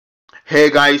Hey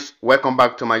guys, welcome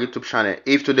back to my YouTube channel.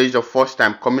 If today is your first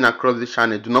time coming across this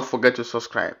channel, do not forget to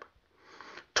subscribe.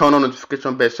 Turn on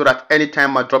notification bell so that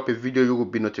anytime I drop a video, you will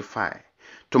be notified.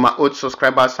 To my old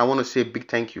subscribers, I want to say a big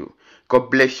thank you.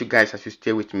 God bless you guys as you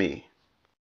stay with me.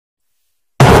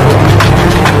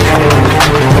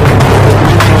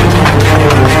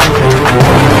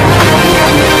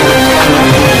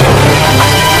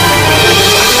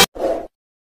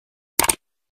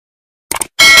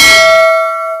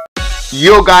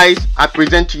 Yo guys, I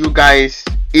present to you guys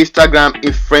Instagram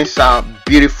influencer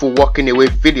beautiful walking away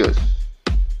videos.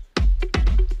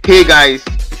 Hey guys,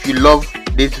 if you love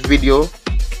this video,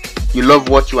 you love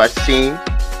what you are seeing,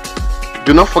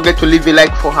 do not forget to leave a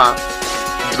like for her.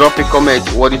 Drop a comment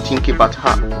what you think about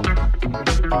her.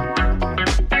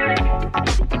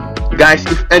 Guys,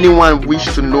 if anyone wish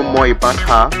to know more about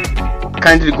her,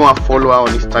 kindly go and follow her on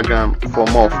Instagram for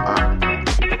more of her.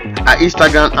 Her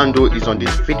Instagram handle is on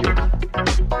this video.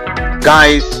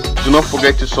 Guys, do not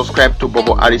forget to subscribe to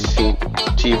Bobo Harrison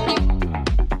TV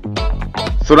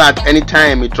so that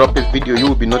anytime we drop a video you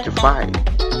will be notified.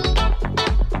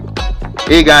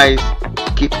 Hey guys,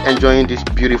 keep enjoying this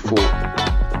beautiful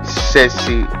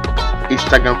sexy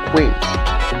Instagram queen.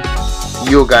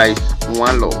 Yo guys,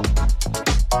 one love.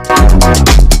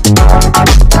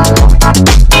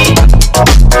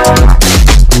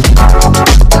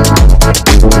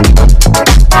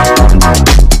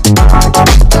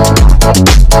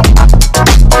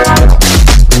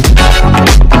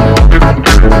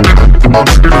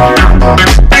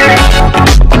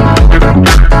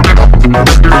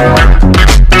 Thank you.